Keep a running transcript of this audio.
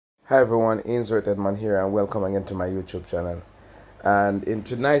Hi everyone, Inserted Man here and welcome again to my YouTube channel. And in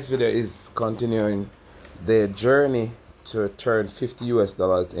tonight's video is continuing the journey to turn 50 US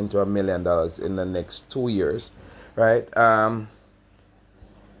dollars into $1 million in the next 2 years, right? As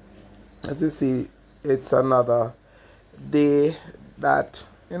you see, it's another day that,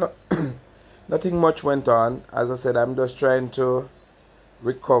 nothing much went on. As I said, I'm just trying to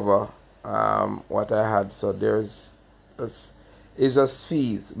recover what I had. So there's it's just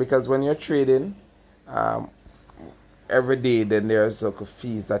fees, because when you're trading every day, then there's like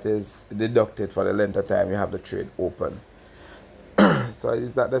fees that is deducted for the length of time you have the trade open. So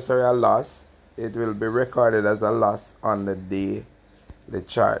it's not necessarily a loss. It will be recorded as a loss on the day, the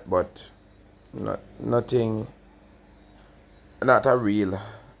chart, but nothing, not a real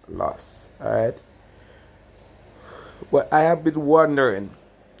loss. All right. But I have been wondering,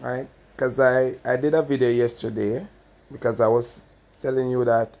 right? Because I did a video yesterday, because I was telling you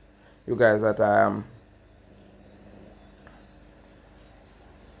guys that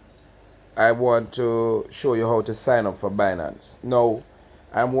I want to show you how to sign up for Binance. Now,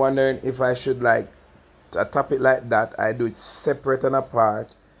 I'm wondering if I should, like, a topic like that, I do it separate and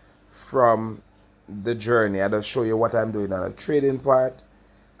apart from the journey. I just show you what I'm doing on the trading part,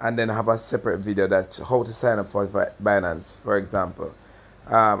 and then have a separate video that's how to sign up for Binance, for example.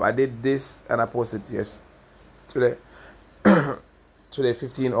 I did this and I posted yesterday, today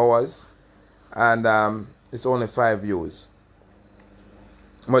 15 hours, and it's only 5 views.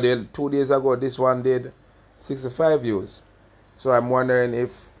 But then 2 days ago, this one did 65 views. So I'm wondering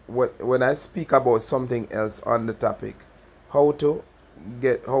if when I speak about something else on the topic, how to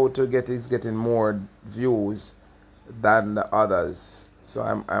get is getting more views than the others. So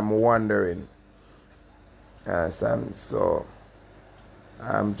I'm wondering. So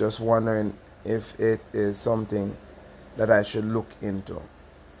I'm just wondering if it is something that I should look into.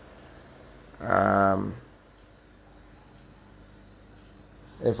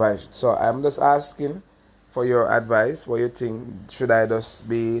 So I'm just asking for your advice. What you think? Should I just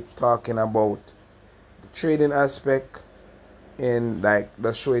be talking about the trading aspect, in like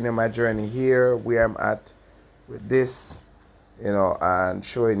just showing you my journey here, where I'm at with this, and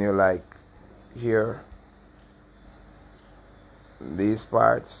showing you like here these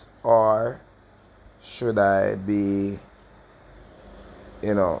parts, or should I be,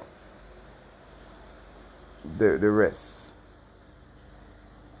 the rest?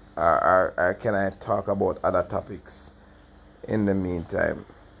 Or can I talk about other topics in the meantime?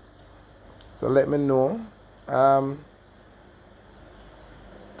 So let me know.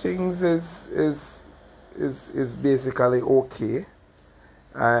 Things is basically okay.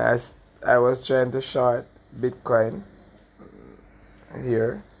 I was trying to short Bitcoin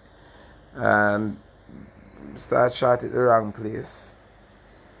here and start short at the wrong place,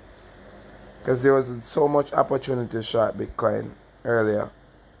 because there was so much opportunity to short Bitcoin earlier.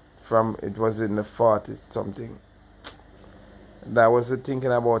 It was in the 40s something. That was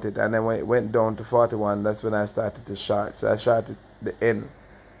thinking about it, and then when it went down to 41, that's when I started to short. So I shorted the end,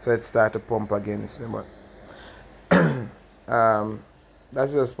 so it started to pump against me. But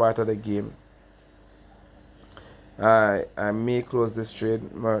that's just part of the game. I may close this trade,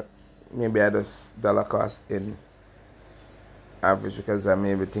 but maybe I just dollar cost in average, because I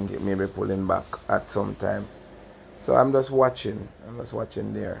may be thinking maybe pulling back at some time. So I'm just watching.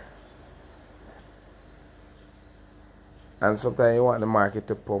 There. And sometimes you want the market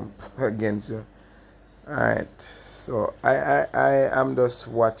to pump against you. Alright. So I am just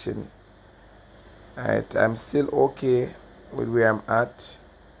watching. Alright. I'm still okay with where I'm at.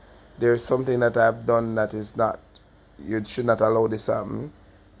 There's something that I've done that is not, you should not allow this to happen.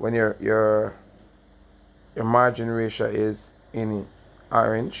 When your margin ratio is in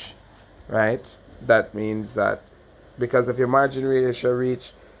orange, right? That means that because if your margin ratio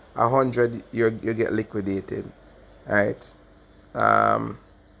reach 100, you get liquidated, right?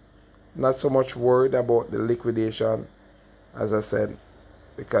 Not so much worried about the liquidation, as I said,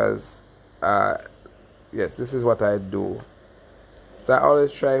 because yes, this is what I do. So I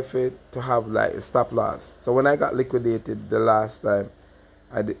always try to have like a stop loss. So when I got liquidated the last time,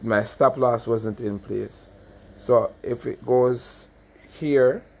 my stop loss wasn't in place. So if it goes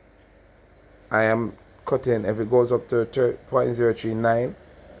here, I am cutting. If it goes up to 0.039,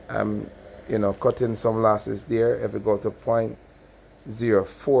 I'm cutting some losses there. If it goes to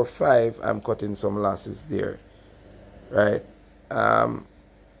 0.045, I'm cutting some losses there, right?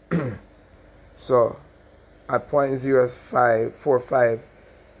 So at 0.0545,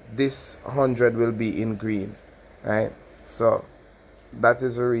 this 100 will be in green, right? So that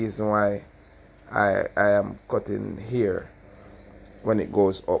is the reason why I am cutting here when it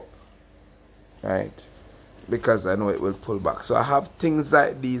goes up. right? Because I know it will pull back. So I have things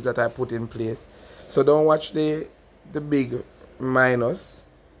like these that I put in place. So don't watch the big minus,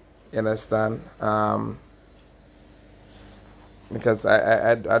 you understand? Because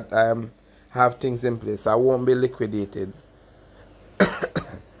I have things in place. I won't be liquidated.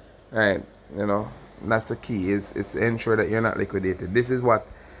 Right, you know, that's the key, is ensure that you're not liquidated. This is what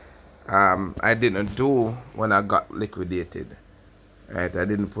I didn't do when I got liquidated. Right, I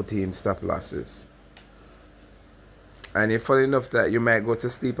didn't put in stop losses. And it's funny enough that you might go to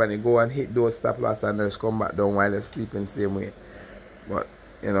sleep and you go and hit those stop losses and just come back down while you're sleeping the same way. But,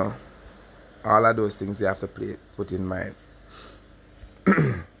 you know, all of those things you have to put in mind.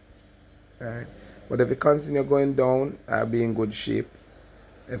 Right. But if it continue going down, I'll be in good shape.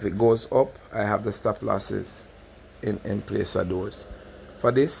 If it goes up, I have the stop losses in place for those.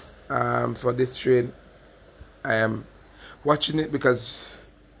 For this trade, I am watching it because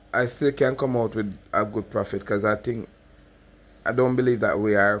I still can come out with a good profit, because I don't believe that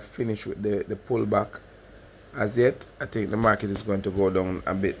we are finished with the pullback as yet. I think the market is going to go down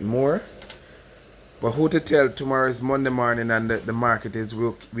a bit more. But who to tell? Tomorrow is Monday morning and the market is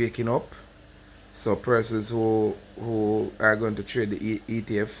waking up. So persons who are going to trade the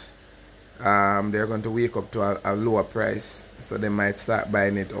ETFs, they're going to wake up to a lower price. So they might start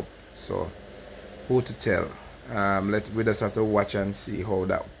buying it up. So who to tell? We just have to watch and see how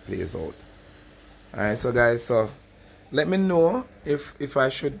that plays out. Alright, so guys, so let me know if I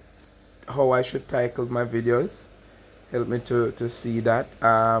should, how I should title my videos. Help me to see that.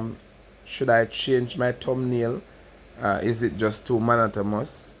 Should I change my thumbnail? Is it just too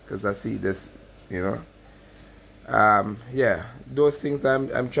monotonous? Because I see this, you know. Yeah, those things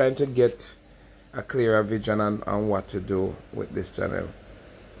I'm trying to get a clearer vision on what to do with this channel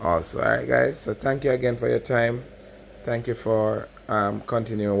also. Alright guys, so thank you again for your time. Thank you for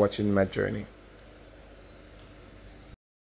continuing watching my journey.